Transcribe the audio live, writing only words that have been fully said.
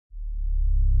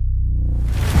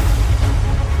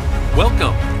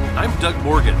Welcome. I'm Doug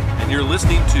Morgan, and you're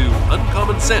listening to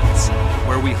Uncommon Sense,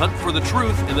 where we hunt for the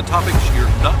truth in the topics you're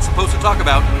not supposed to talk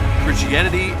about: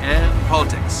 Christianity and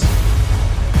politics.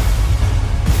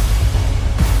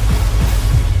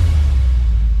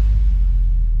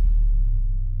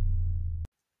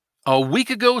 A week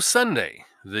ago Sunday,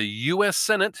 the U.S.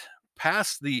 Senate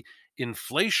passed the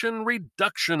Inflation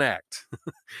Reduction Act.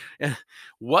 And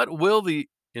what will the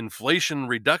Inflation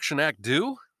Reduction Act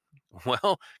do?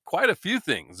 Well, quite a few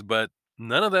things, but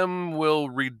none of them will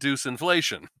reduce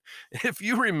inflation. If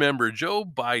you remember Joe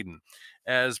Biden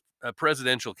as a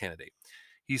presidential candidate,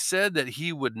 he said that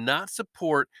he would not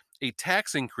support a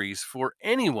tax increase for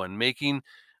anyone making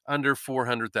under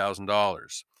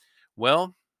 $400,000.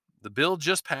 Well, the bill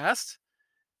just passed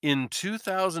in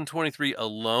 2023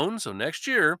 alone, so next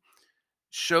year,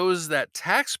 shows that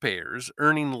taxpayers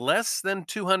earning less than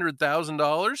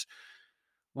 $200,000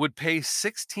 would pay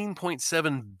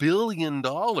 $16.7 billion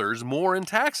more in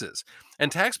taxes.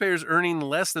 And taxpayers earning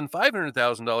less than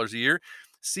 $500,000 a year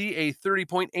see a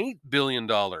 $30.8 billion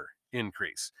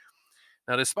increase.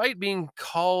 Now, despite being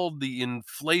called the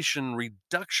Inflation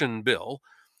Reduction Bill,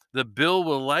 the bill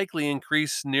will likely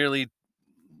increase nearly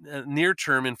near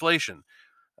term inflation.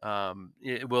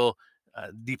 It will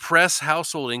depress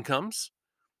household incomes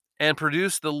and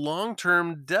produce the long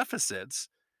term deficits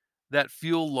that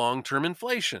fuel long term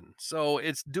inflation. So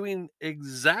it's doing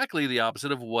exactly the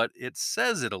opposite of what it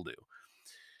says it'll do.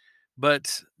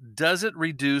 But does it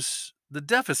reduce the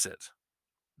deficit?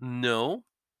 No,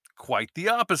 quite the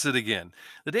opposite again.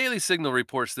 The Daily Signal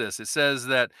reports this. It says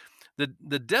that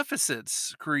the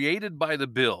deficits created by the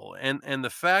bill and the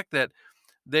fact that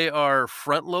they are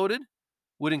front loaded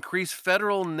would increase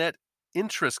federal net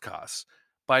interest costs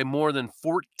by more than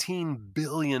 $14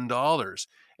 billion,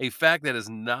 a fact that is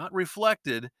not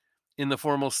reflected in the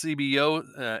formal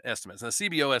CBO estimates. Now, the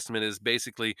CBO estimate is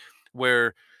basically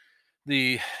where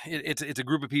it's a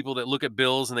group of people that look at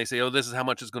bills and they say, oh, this is how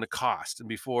much it's going to cost. And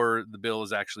before the bill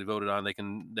is actually voted on, they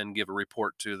can then give a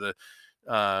report to the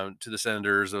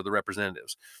senators or the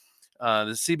representatives.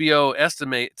 The CBO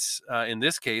estimates in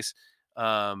this case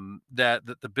that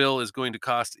the bill is going to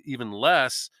cost even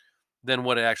less than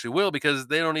what it actually will, because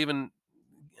they don't even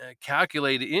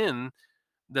calculate in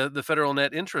the federal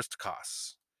net interest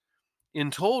costs. In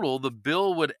total, the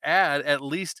bill would add at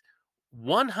least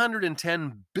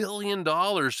 $110 billion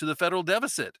to the federal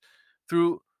deficit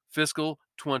through fiscal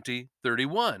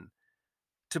 2031.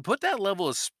 To put that level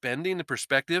of spending in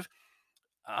perspective,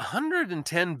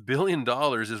 $110 billion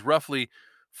is roughly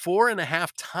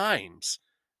 4.5 times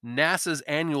NASA's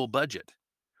annual budget,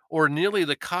 or nearly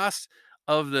the cost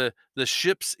of the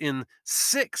ships in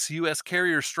 6 U.S.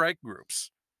 carrier strike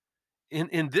groups.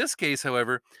 In this case,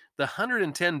 however, the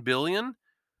 $110 billion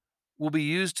will be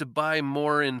used to buy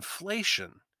more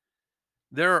inflation.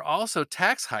 There are also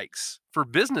tax hikes for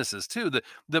businesses too.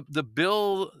 The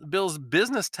bill's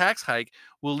business tax hike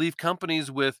will leave companies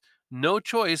with no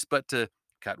choice but to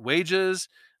cut wages,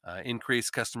 increase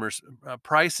customers'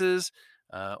 prices,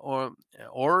 or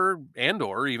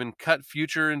even cut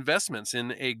future investments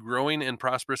in a growing and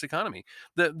prosperous economy.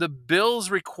 The bill's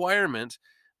requirement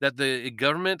that the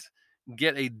government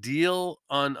get a deal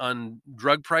on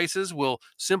drug prices will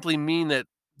simply mean that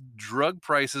drug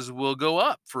prices will go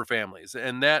up for families,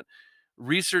 and that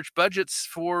research budgets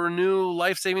for new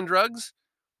life-saving drugs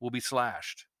will be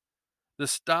slashed. The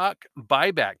stock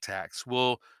buyback tax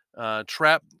will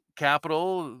trap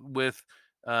capital with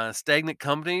stagnant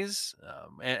companies,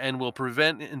 and will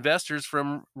prevent investors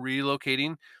from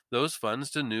relocating those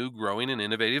funds to new, growing, and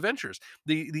innovative ventures.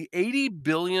 The $80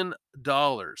 billion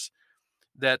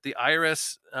that the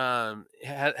IRS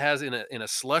has in a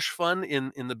slush fund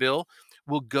in the bill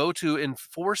will go to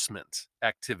enforcement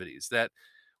activities that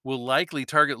will likely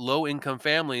target low-income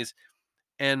families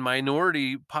and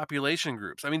minority population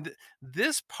groups. I mean,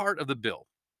 this part of the bill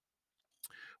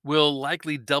will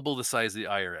likely double the size of the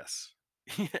IRS.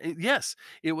 Yes,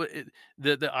 it would.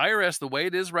 The IRS, the way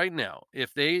it is right now,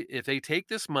 if they take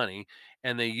this money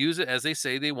and they use it as they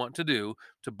say they want to do,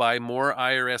 to buy more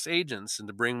IRS agents and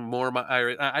to bring more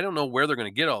IRS, I don't know where they're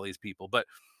going to get all these people, but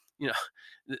you know,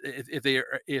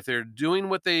 if they're doing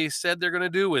what they said they're going to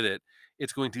do with it,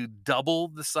 it's going to double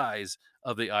the size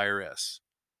of the IRS.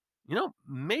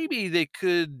 Maybe they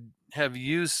could have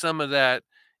used some of that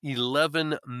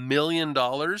 $11 million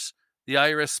the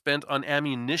IRS spent on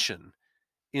ammunition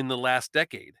in the last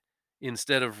decade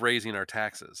instead of raising our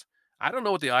taxes. I don't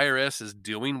know what the IRS is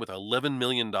doing with $11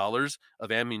 million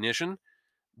of ammunition,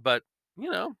 but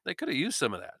they could have used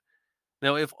some of that.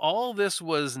 Now, if all this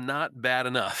was not bad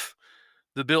enough,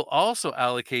 the bill also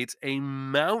allocates a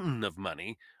mountain of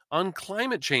money on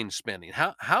climate change spending.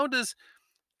 How does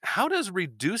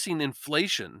reducing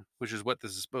inflation, which is what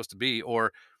this is supposed to be,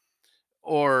 or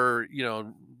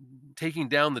taking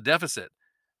down the deficit,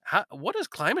 what does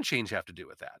climate change have to do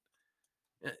with that?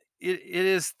 It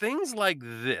is things like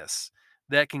this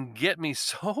that can get me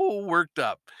so worked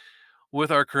up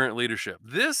with our current leadership.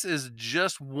 This is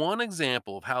just one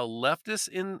example of how leftists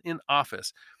in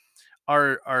office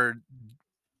are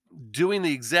doing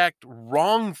the exact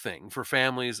wrong thing for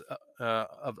families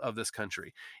of this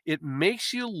country. It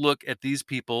makes you look at these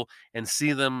people and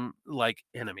see them like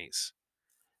enemies.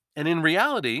 And in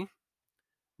reality,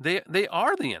 they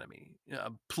are the enemy,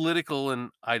 political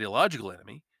and ideological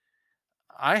enemy.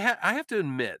 I have to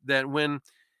admit that when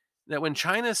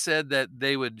China said that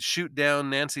they would shoot down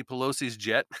Nancy Pelosi's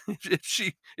jet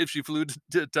if she flew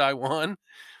to Taiwan,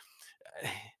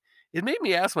 it made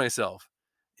me ask myself,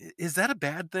 Is that a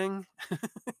bad thing?"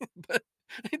 But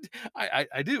I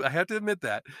have to admit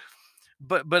that.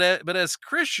 But as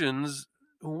Christians,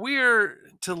 we're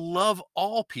to love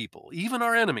all people, even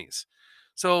our enemies.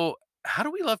 So, how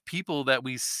do we love people that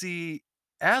we see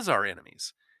as our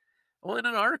enemies? Well, in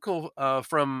an article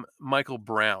from Michael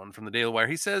Brown from the Daily Wire,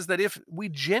 he says that if we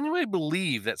genuinely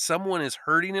believe that someone is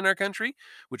hurting in our country,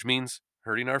 which means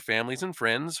hurting our families and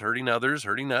friends, hurting others,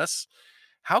 hurting us,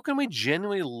 how can we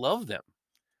genuinely love them?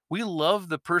 We love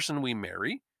the person we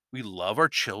marry, we love our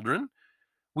children,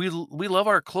 we love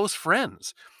our close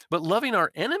friends, but loving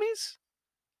our enemies,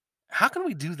 how can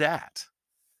we do that?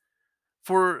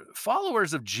 For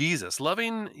followers of Jesus,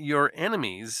 loving your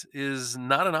enemies is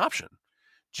not an option.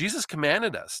 Jesus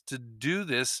commanded us to do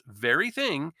this very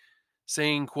thing,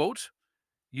 saying, quote,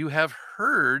 "You have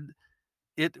heard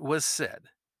it was said,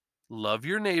 love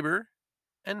your neighbor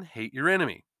and hate your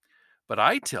enemy. But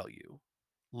I tell you,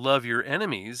 love your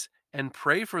enemies and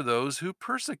pray for those who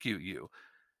persecute you,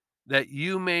 that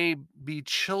you may be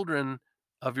children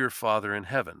of your Father in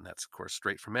heaven." That's, of course,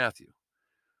 straight from Matthew.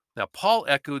 Now, Paul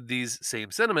echoed these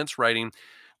same sentiments, writing,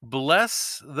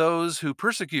 "Bless those who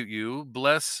persecute you,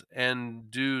 bless and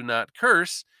do not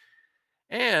curse,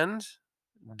 and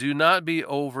do not be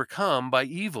overcome by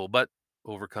evil, but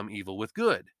overcome evil with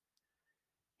good."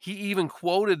 He even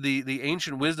quoted the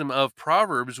ancient wisdom of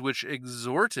Proverbs, which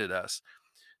exhorted us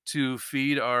to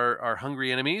feed our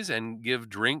hungry enemies and give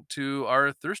drink to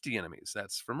our thirsty enemies.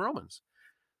 That's from Romans.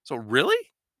 So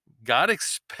really? God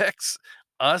expects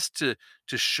us to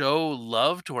show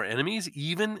love to our enemies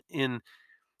even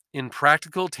in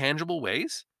practical, tangible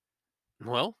ways?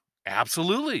 Well,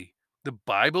 absolutely. The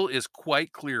Bible is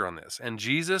quite clear on this. And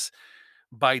Jesus,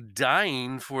 by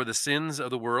dying for the sins of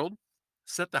the world,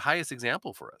 set the highest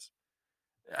example for us.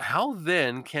 How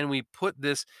then can we put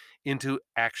this into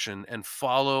action and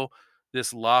follow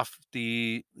this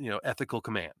lofty, ethical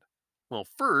command? Well,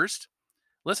 first,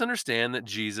 let's understand that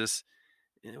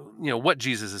what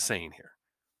Jesus is saying here.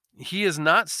 He is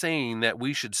not saying that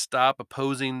we should stop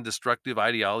opposing destructive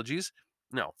ideologies.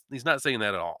 No, he's not saying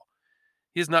that at all.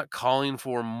 He is not calling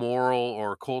for moral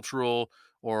or cultural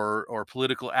or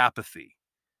political apathy.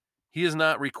 He is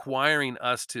not requiring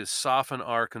us to soften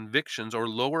our convictions or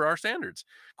lower our standards.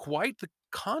 Quite the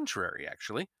contrary,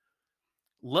 actually.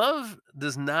 Love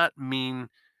does not mean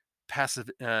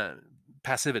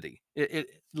passivity.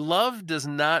 Love does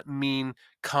not mean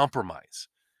compromise.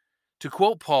 To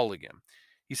quote Paul again,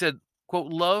 he said,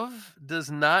 quote, "Love does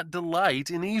not delight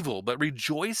in evil, but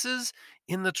rejoices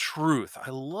in the truth." I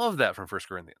love that from First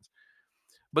Corinthians.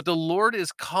 But the Lord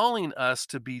is calling us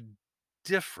to be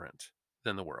different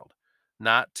than the world,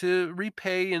 not to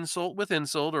repay insult with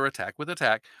insult or attack with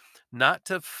attack, not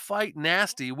to fight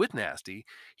nasty with nasty.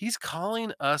 He's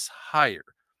calling us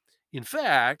higher. In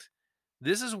fact,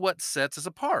 this is what sets us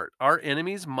apart. Our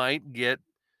enemies might get,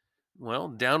 well,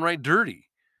 downright dirty,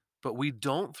 but we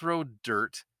don't throw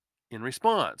dirt in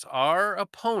response. Our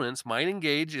opponents might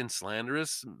engage in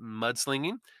slanderous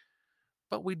mudslinging,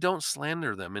 but we don't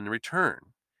slander them in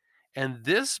return. And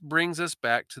this brings us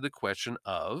back to the question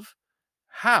of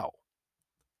how.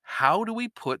 How do we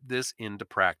put this into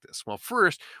practice? Well,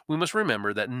 first, we must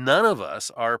remember that none of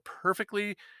us are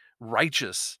perfectly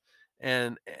righteous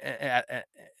and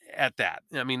at that.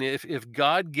 I mean, if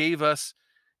God gave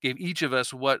each of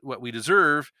us what we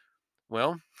deserve,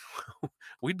 well,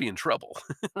 we'd be in trouble,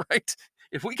 right?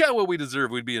 If we got what we deserve,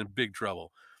 we'd be in big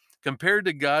trouble. Compared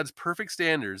to God's perfect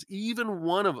standards,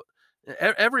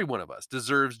 every one of us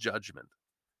deserves judgment.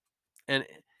 And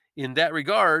in that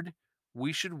regard,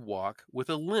 we should walk with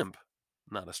a limp,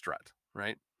 not a strut,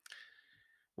 right?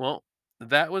 Well,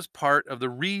 that was part of the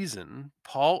reason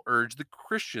Paul urged the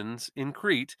Christians in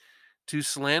Crete to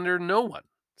slander no one,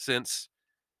 since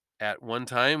At one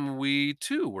time, we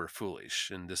too were foolish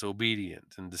and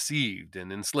disobedient and deceived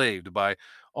and enslaved by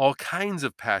all kinds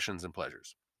of passions and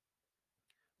pleasures.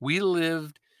 We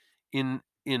lived in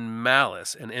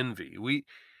malice and envy. We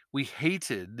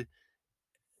hated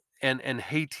and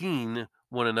hating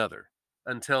one another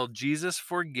until Jesus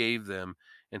forgave them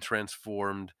and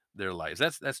transformed their lives.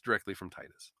 That's directly from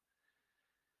Titus.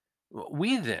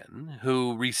 We then,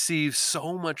 who receive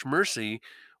so much mercy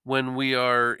when we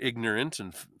are ignorant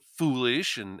and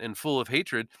foolish and full of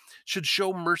hatred, should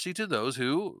show mercy to those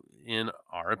who, in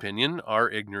our opinion, are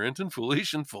ignorant and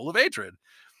foolish and full of hatred.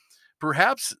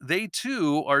 Perhaps they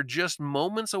too are just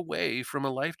moments away from a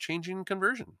life changing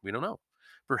conversion. We don't know.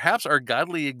 Perhaps our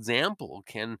godly example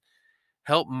can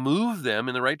help move them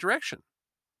in the right direction.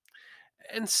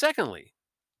 And secondly,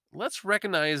 let's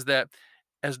recognize that,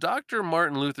 as Dr.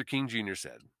 Martin Luther King Jr.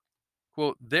 said,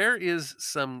 quote, there is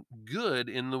some good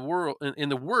in the world, in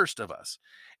the worst of us,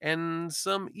 and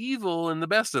some evil in the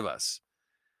best of us.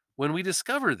 When we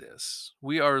discover this,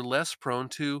 we are less prone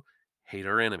to hate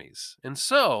our enemies. And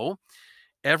so,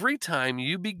 every time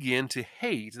you begin to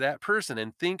hate that person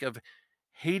and think of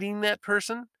hating that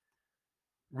person,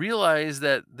 realize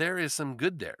that there is some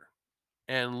good there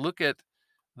and look at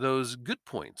those good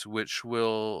points, which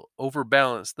will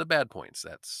overbalance the bad points.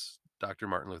 That's Dr.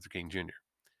 Martin Luther King Jr.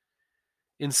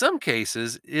 In some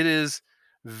cases, it is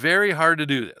very hard to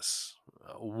do this.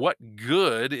 What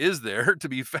good is there to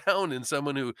be found in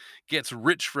someone who gets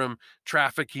rich from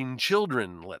trafficking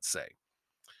children, let's say?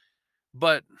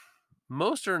 But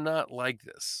most are not like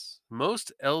this.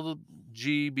 Most LGBTQ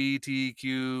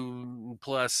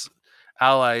plus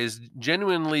allies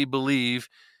genuinely believe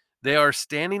they are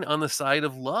standing on the side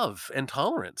of love and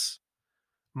tolerance.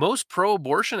 Most pro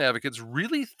abortion advocates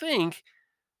really think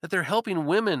that they're helping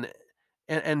women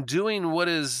and doing what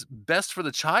is best for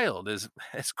the child, as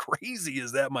crazy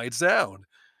as that might sound.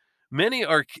 Many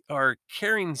are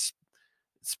caring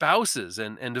spouses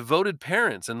and devoted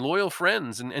parents and loyal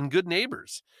friends and good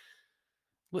neighbors.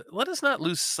 Let us not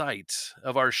lose sight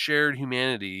of our shared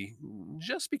humanity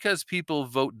just because people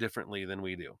vote differently than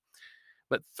we do.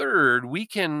 But third, we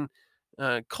can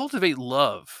cultivate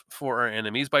love for our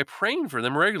enemies by praying for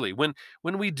them regularly. When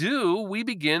we do, we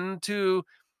begin to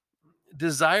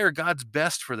desire God's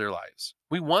best for their lives.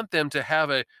 We want them to have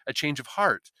a change of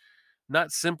heart,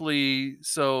 not simply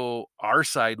so our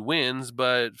side wins,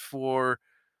 but for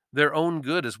their own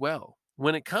good as well.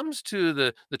 When it comes to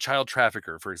the child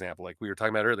trafficker, for example, like we were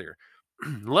talking about earlier,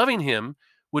 loving him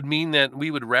would mean that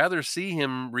we would rather see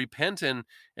him repent and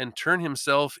turn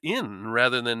himself in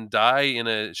rather than die in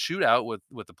a shootout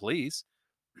with the police.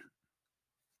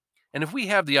 And if we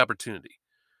have the opportunity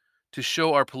to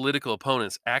show our political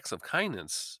opponents acts of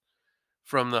kindness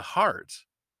from the heart,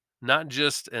 not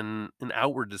just an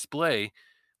outward display,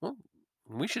 well,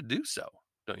 we should do so,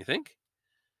 don't you think?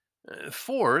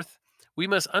 Fourth, we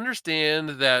must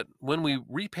understand that when we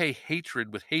repay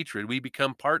hatred with hatred, we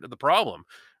become part of the problem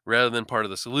rather than part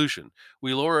of the solution.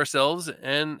 We lower ourselves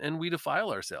and we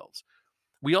defile ourselves.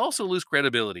 We also lose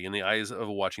credibility in the eyes of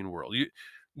a watching world.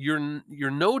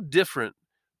 You're no different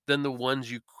than the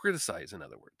ones you criticize, in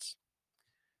other words.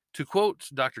 To quote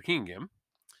Dr. King again,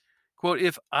 quote,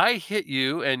 if I hit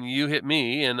you and you hit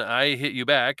me and I hit you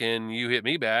back and you hit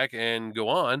me back and go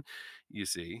on, you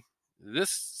see,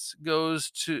 this goes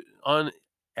to on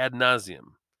ad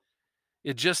nauseum.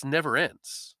 It just never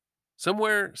ends.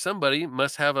 Somewhere, somebody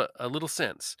must have a little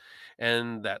sense,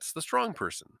 and that's the strong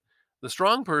person. The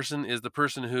strong person is the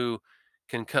person who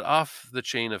can cut off the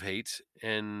chain of hate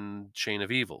and chain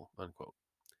of evil, unquote.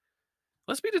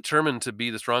 Let's be determined to be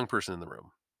the strong person in the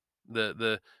room,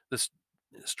 the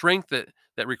strength that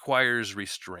requires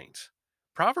restraint.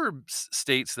 Proverbs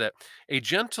states that a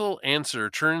gentle answer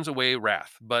turns away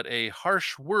wrath, but a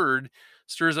harsh word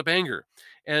stirs up anger.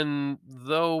 And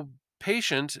though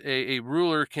patient, a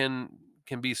ruler can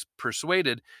be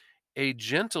persuaded, a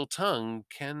gentle tongue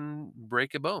can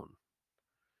break a bone.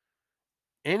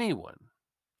 Anyone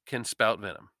can spout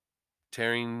venom.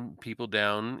 Tearing people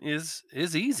down is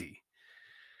easy.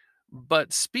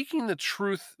 But speaking the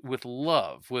truth with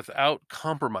love, without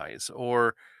compromise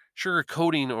or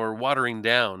sugarcoating or watering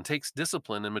down, takes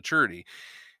discipline and maturity,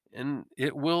 and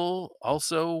it will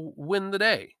also win the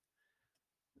day.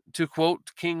 To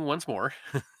quote King once more,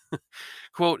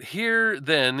 quote, here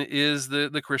then is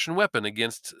the Christian weapon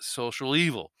against social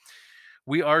evil.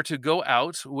 We are to go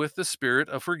out with the spirit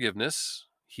of forgiveness,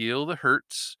 heal the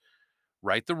hurts,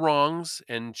 right the wrongs,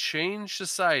 and change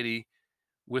society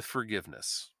with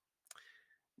forgiveness.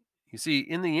 You see,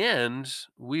 in the end,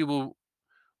 we will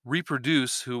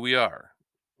reproduce who we are.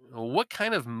 What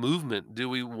kind of movement do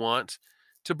we want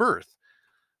to birth.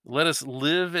 Let us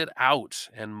live it out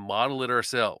and model it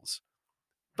ourselves.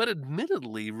 But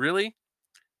admittedly, really,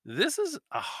 this is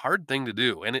a hard thing to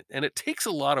do, and it takes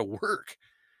a lot of work.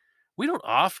 We don't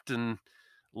often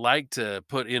like to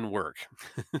put in work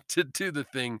to do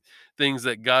things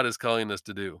that God is calling us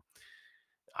to do.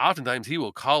 Oftentimes he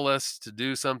will call us to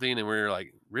do something and we're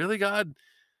like, "Really, God?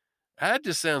 That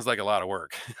just sounds like a lot of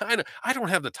work. I don't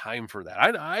have the time for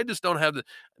that. I just don't have the."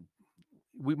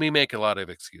 We may make a lot of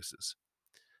excuses.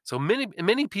 So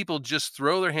many people just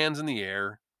throw their hands in the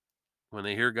air when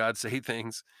they hear God say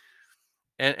things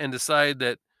and decide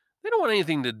that they don't want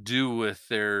anything to do with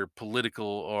their political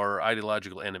or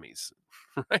ideological enemies,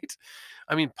 right?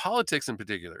 I mean, politics in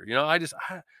particular. I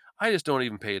just don't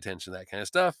even pay attention to that kind of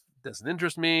stuff. It doesn't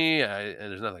interest me.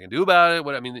 And there's nothing I can do about it.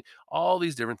 What I mean, all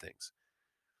these different things.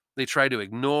 They try to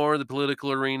ignore the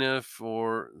political arena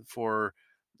for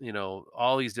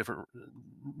all these different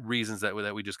reasons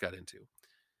that we just got into.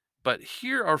 But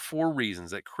here are four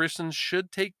reasons that Christians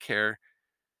should take care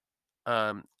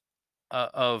um,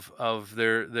 of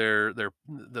their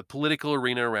the political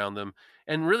arena around them,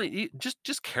 and really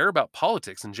just care about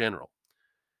politics in general.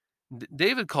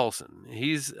 David Carlson,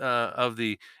 he's of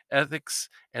the Ethics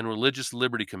and Religious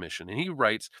Liberty Commission, and he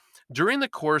writes, during the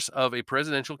course of a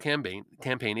presidential campaign,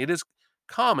 it is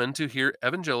common to hear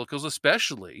evangelicals,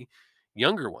 especially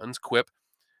younger ones, quip,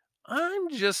 "I'm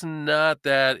just not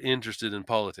that interested in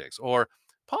politics," or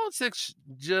 "Politics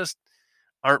just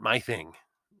aren't my thing."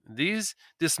 These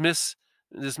dismissive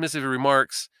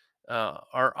remarks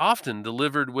are often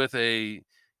delivered with a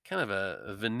kind of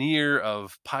a veneer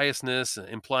of piousness,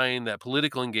 implying that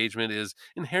political engagement is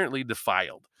inherently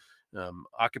defiled,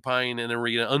 occupying an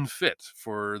arena unfit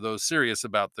for those serious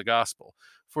about the gospel.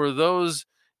 For those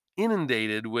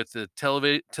inundated with the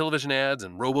television ads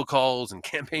and robocalls and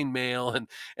campaign mail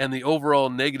and the overall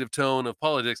negative tone of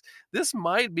politics, this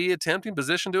might be a tempting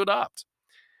position to adopt.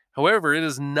 However, it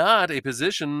is not a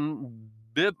position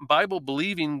Bible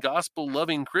believing, gospel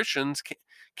loving Christians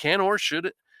can or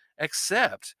should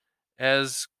accept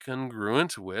as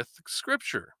congruent with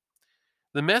Scripture.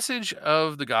 The message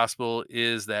of the gospel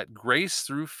is that grace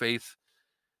through faith,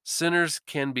 sinners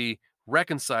can be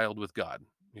reconciled with God.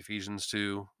 Ephesians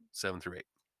 2 7 through 8.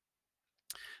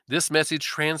 This message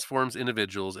transforms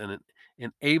individuals and it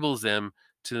enables them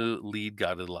to lead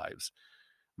godly lives.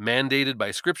 Mandated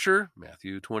by Scripture,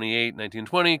 Matthew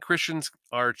 28:19-20, Christians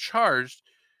are charged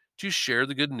to share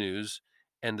the good news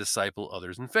and disciple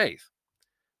others in faith.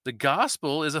 The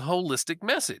gospel is a holistic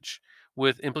message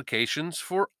with implications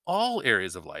for all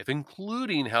areas of life,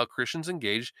 including how Christians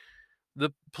engage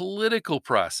the political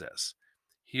process.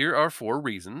 Here are four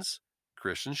reasons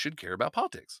Christians should care about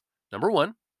politics. Number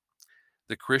one,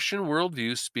 the Christian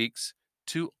worldview speaks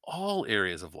to all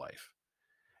areas of life.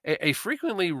 A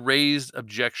frequently raised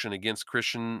objection against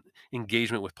Christian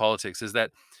engagement with politics is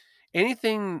that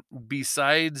anything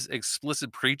besides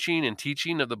explicit preaching and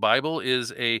teaching of the Bible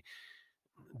is a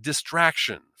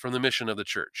distraction from the mission of the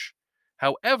church.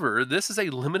 However, this is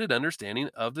a limited understanding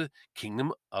of the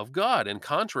kingdom of God and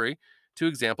contrary to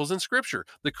examples in Scripture.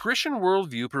 The Christian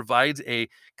worldview provides a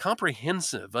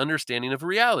comprehensive understanding of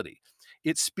reality.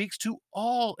 It speaks to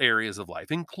all areas of life,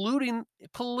 including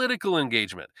political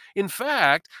engagement. In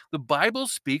fact, the Bible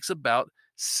speaks about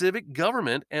civic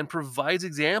government and provides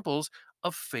examples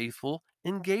of faithful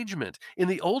engagement. In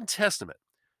the Old Testament,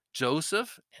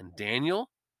 Joseph and Daniel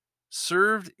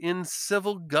served in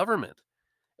civil government,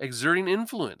 exerting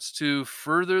influence to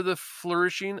further the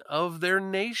flourishing of their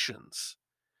nations.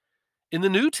 In the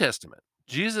New Testament,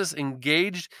 Jesus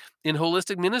engaged in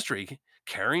holistic ministry,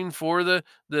 caring for the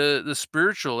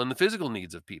spiritual and the physical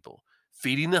needs of people.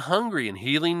 Feeding the hungry and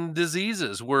healing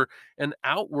diseases were an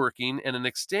outworking and an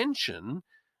extension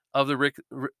of the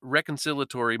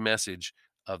reconciliatory message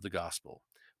of the gospel.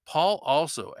 Paul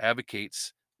also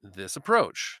advocates this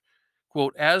approach.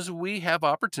 Quote, as we have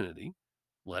opportunity,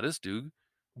 let us do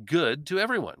good to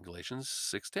everyone. Galatians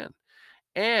 6:10.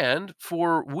 And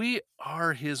for we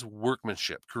are his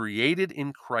workmanship, created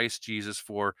in Christ Jesus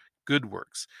for good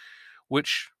works,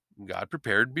 which God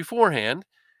prepared beforehand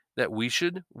that we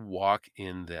should walk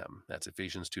in them. That's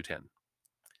Ephesians 2:10.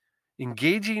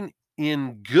 Engaging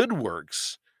in good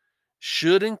works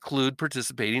should include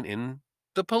participating in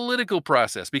the political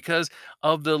process because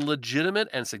of the legitimate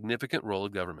and significant role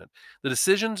of government. The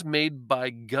decisions made by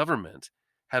government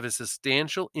have a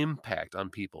substantial impact on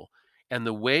people and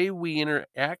the way we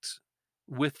interact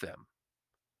with them.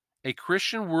 A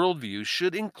Christian worldview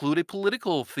should include a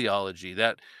political theology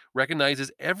that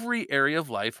recognizes every area of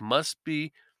life must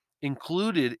be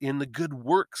included in the good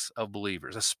works of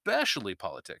believers, especially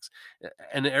politics,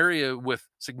 an area with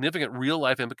significant real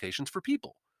life implications for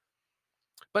people.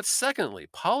 But secondly,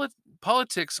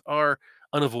 politics are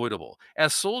unavoidable.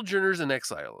 As sojourners and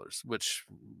exilers, which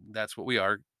that's what we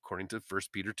are according to 1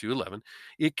 Peter 2:11,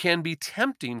 it can be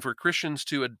tempting for Christians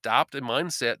to adopt a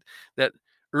mindset that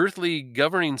earthly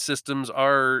governing systems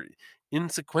are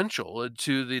insequential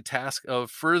to the task of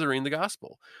furthering the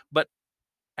gospel. But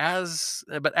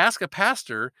but ask a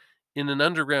pastor in an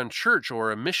underground church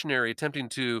or a missionary attempting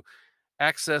to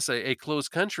access a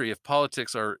closed country if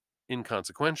politics are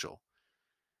inconsequential.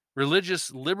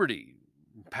 Religious liberty,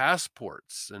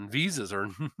 passports, and visas are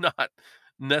not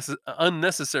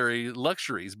unnecessary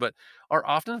luxuries, but are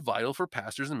often vital for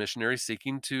pastors and missionaries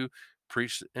seeking to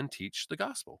preach and teach the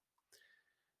gospel.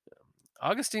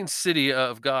 Augustine's City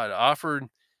of God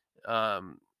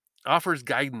um, offers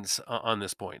guidance on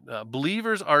this point.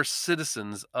 Believers are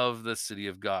citizens of the city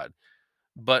of God,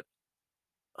 but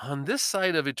on this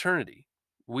side of eternity,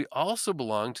 we also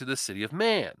belong to the city of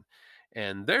man,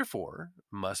 and therefore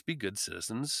must be good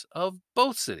citizens of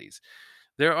both cities.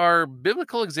 There are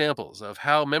biblical examples of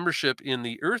how membership in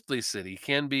the earthly city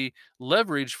can be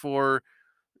leveraged for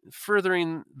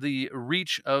furthering the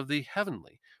reach of the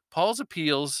heavenly. Paul's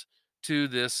appeals to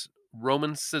this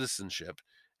Roman citizenship,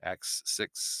 Acts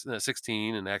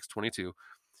 16 and Acts 22,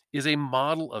 is a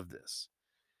model of this.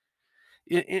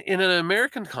 In an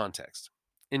American context,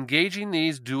 engaging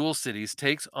these dual cities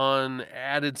takes on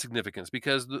added significance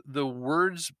because the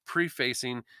words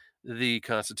prefacing the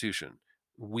Constitution,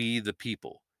 we the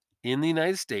people, in the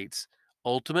United States,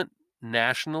 ultimate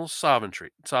national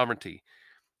sovereignty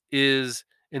is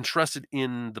entrusted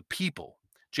in the people.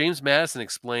 James Madison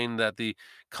explained that the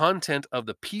content of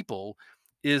the people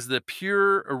is the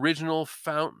pure original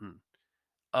fountain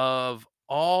of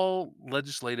all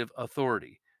legislative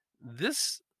authority.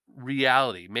 This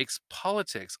reality makes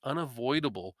politics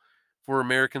unavoidable for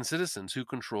American citizens who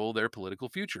control their political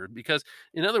future. Because,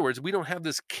 in other words, we don't have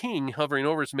this king hovering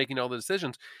over us making all the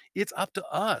decisions. It's up to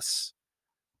us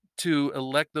to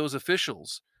elect those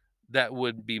officials that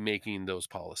would be making those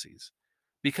policies.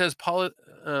 Because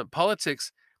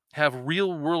politics have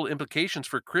real world implications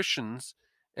for Christians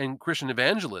and Christian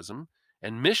evangelism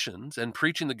and missions and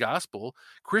preaching the gospel.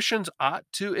 Christians ought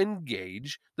to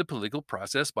engage the political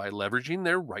process by leveraging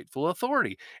their rightful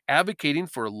authority, advocating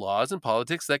for laws and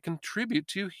politics that contribute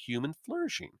to human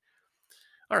flourishing.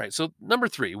 All right, so number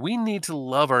three, we need to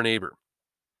love our neighbor.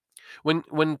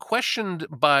 When questioned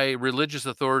by religious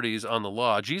authorities on the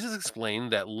law, Jesus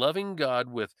explained that loving God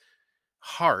with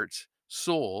heart,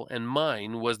 soul, and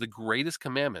mind was the greatest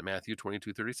commandment, Matthew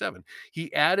 22:37.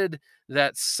 He added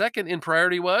that second in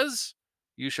priority was,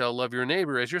 you shall love your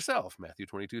neighbor as yourself, Matthew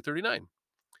 22:39.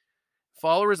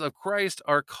 Followers of Christ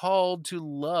are called to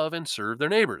love and serve their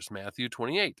neighbors, Matthew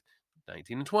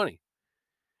 28:19 and 20.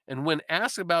 And when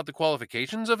asked about the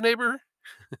qualifications of neighbor,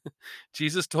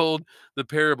 Jesus told the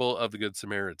parable of the Good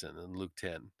Samaritan in Luke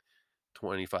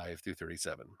 10:25 through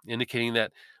 37, indicating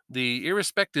that the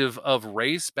irrespective of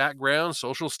race, background,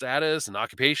 social status, and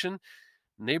occupation,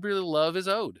 neighborly love is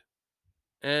owed.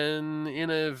 And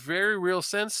in a very real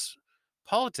sense,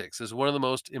 politics is one of the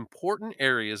most important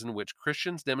areas in which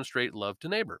Christians demonstrate love to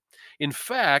neighbor. In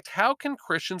fact, how can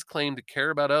Christians claim to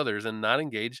care about others and not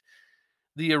engage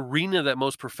the arena that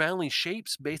most profoundly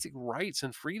shapes basic rights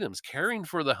and freedoms? Caring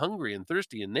for the hungry and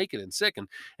thirsty and naked and sick and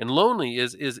lonely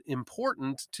is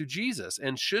important to Jesus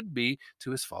and should be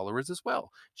to his followers as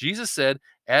well. Jesus said,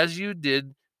 as you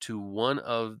did to one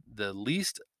of the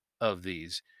least of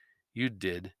these, you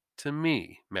did to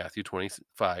me. Matthew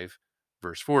 25,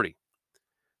 verse 40.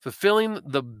 Fulfilling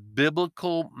the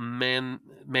biblical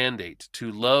mandate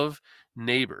to love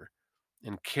neighbor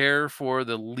and care for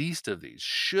the least of these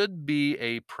should be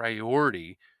a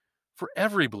priority for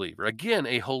every believer. Again,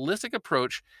 a holistic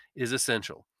approach is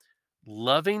essential.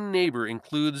 Loving neighbor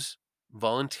includes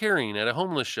volunteering at a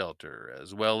homeless shelter,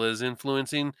 as well as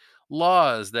influencing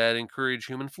laws that encourage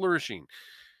human flourishing.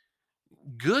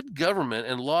 Good government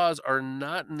and laws are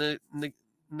not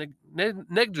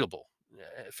negligible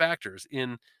factors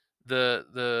in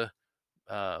the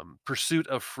pursuit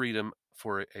of freedom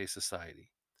for a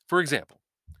society. For example,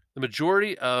 the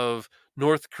majority of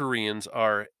North Koreans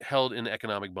are held in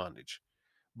economic bondage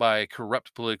by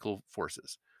corrupt political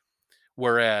forces,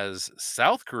 whereas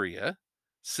South Korea,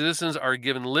 citizens are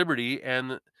given liberty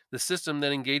and the system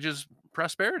that engages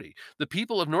prosperity. The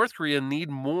people of North Korea need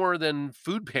more than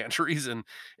food pantries and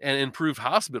improved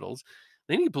hospitals.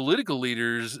 They need political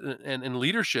leaders and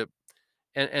leadership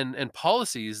and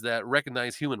policies that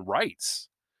recognize human rights.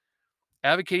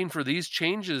 Advocating for these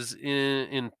changes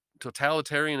in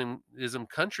totalitarianism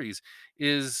countries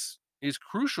is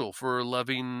crucial for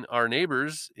loving our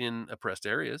neighbors in oppressed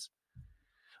areas.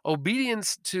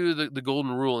 Obedience to the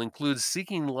golden rule includes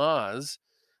seeking laws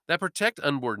that protect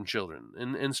unborn children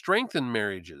and strengthen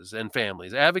marriages and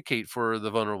families, advocate for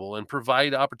the vulnerable, and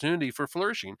provide opportunity for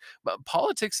flourishing. But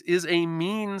politics is a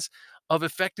means of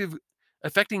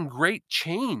affecting great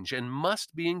change and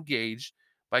must be engaged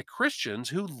by Christians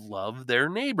who love their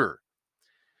neighbor.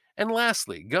 And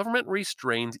lastly, government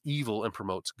restrains evil and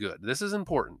promotes good. This is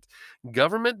important.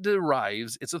 Government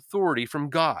derives its authority from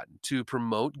God to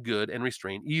promote good and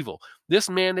restrain evil. This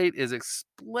mandate is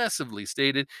explicitly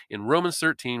stated in Romans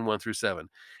 13, 1 through 7.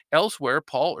 Elsewhere,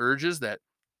 Paul urges that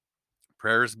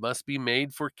prayers must be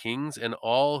made for kings and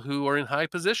all who are in high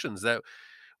positions, that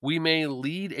we may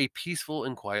lead a peaceful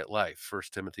and quiet life. 1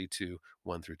 Timothy 2,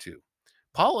 1 through 2.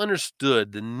 Paul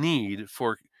understood the need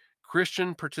for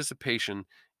Christian participation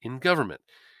in government.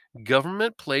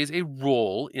 Government plays a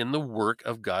role in the work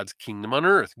of God's kingdom on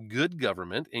earth. Good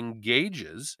government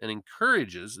engages and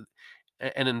encourages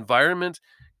an environment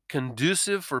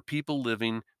conducive for people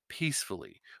living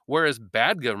peacefully, whereas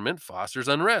bad government fosters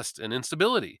unrest and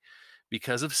instability.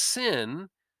 Because of sin,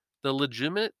 the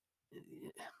legitimate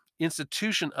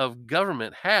institution of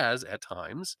government has, at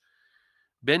times,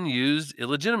 been used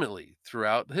illegitimately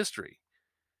throughout history.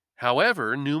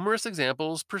 However, numerous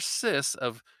examples persist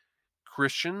of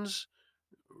Christians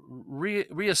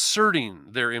reasserting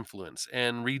their influence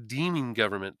and redeeming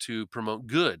government to promote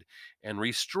good and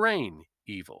restrain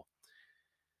evil.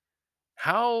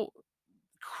 How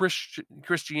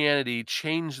Christianity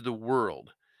changed the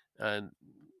world. Uh,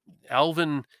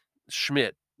 Alvin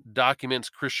Schmidt documents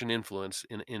Christian influence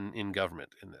in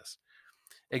government in this.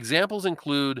 Examples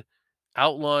include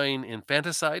outlawing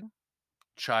infanticide,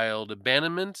 child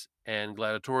abandonment, and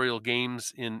gladiatorial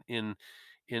games in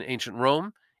ancient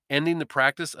Rome, ending the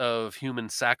practice of human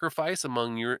sacrifice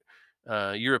among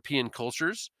European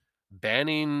cultures,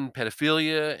 banning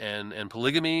pedophilia and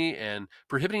polygamy, and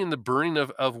prohibiting the burning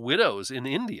of widows in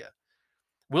India.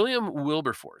 William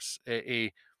Wilberforce,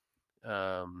 a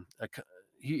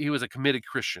he was a committed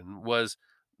Christian, was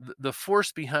the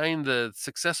force behind the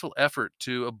successful effort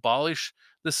to abolish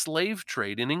the slave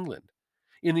trade in England.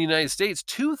 In the United States,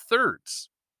 two-thirds,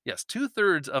 yes,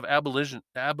 two-thirds of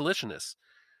abolitionists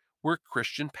were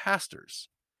Christian pastors.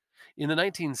 In the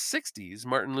 1960s,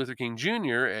 Martin Luther King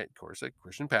Jr., of course, a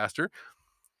Christian pastor,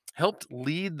 helped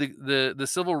lead the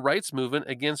civil rights movement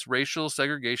against racial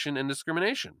segregation and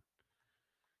discrimination.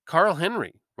 Carl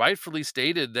Henry rightfully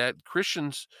stated that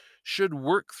Christians should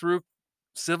work through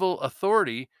civil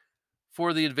authority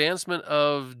for the advancement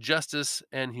of justice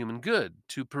and human good,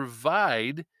 to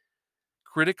provide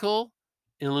critical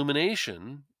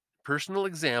illumination, personal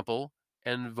example,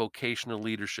 and vocational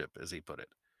leadership, as he put it.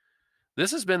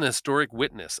 This has been the historic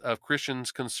witness of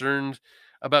Christians concerned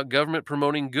about government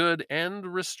promoting good and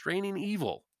restraining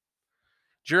evil.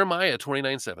 Jeremiah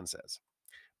 29:7 says,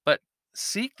 "But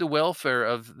seek the welfare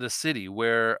of the city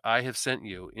where I have sent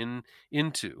you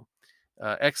into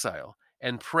exile,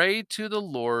 and pray to the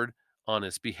Lord on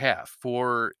its behalf,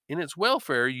 for in its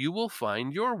welfare you will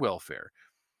find your welfare,"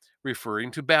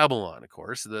 referring to Babylon, of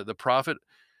course. The prophet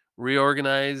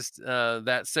reorganized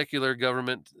that secular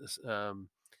government, and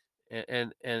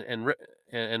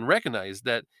recognized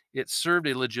that it served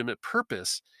a legitimate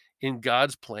purpose in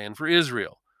God's plan for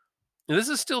Israel. And this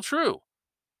is still true.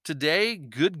 Today,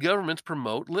 good governments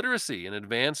promote literacy and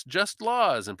advance just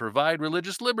laws and provide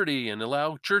religious liberty and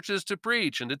allow churches to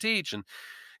preach and to teach. And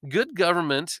good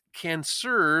government can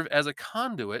serve as a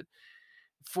conduit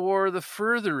for the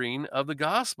furthering of the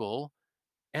gospel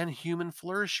and human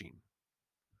flourishing.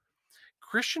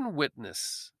 Christian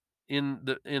witness in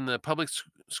the public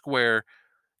square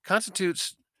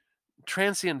constitutes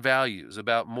transient values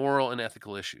about moral and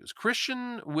ethical issues.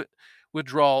 Christian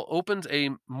withdrawal opens a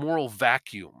moral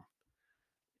vacuum,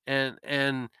 and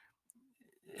in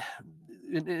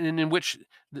which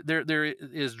there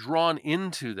is drawn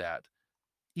into that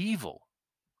evil.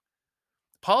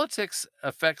 Politics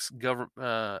affects government.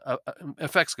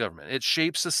 It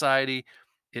shapes society.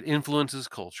 It influences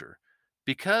culture.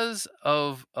 Because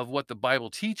of what the Bible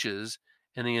teaches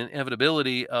and the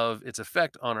inevitability of its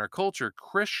effect on our culture,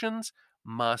 Christians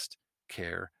must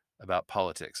care about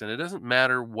politics. And it doesn't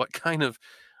matter what kind of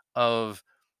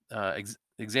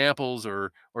examples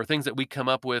or things that we come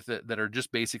up with that are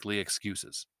just basically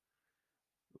excuses.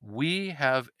 We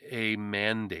have a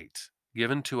mandate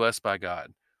given to us by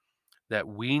God that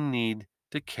we need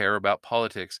to care about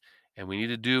politics, and we need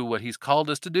to do what he's called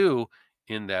us to do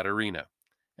in that arena.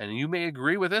 And you may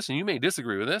agree with this and you may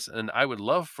disagree with this, and I would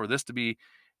love for this to be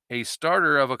a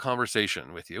starter of a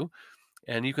conversation with you.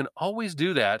 And you can always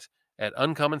do that at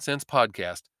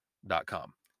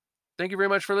uncommonsensepodcast.com. Thank you very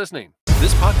much for listening.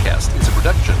 This podcast is a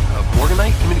production of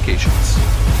Morganite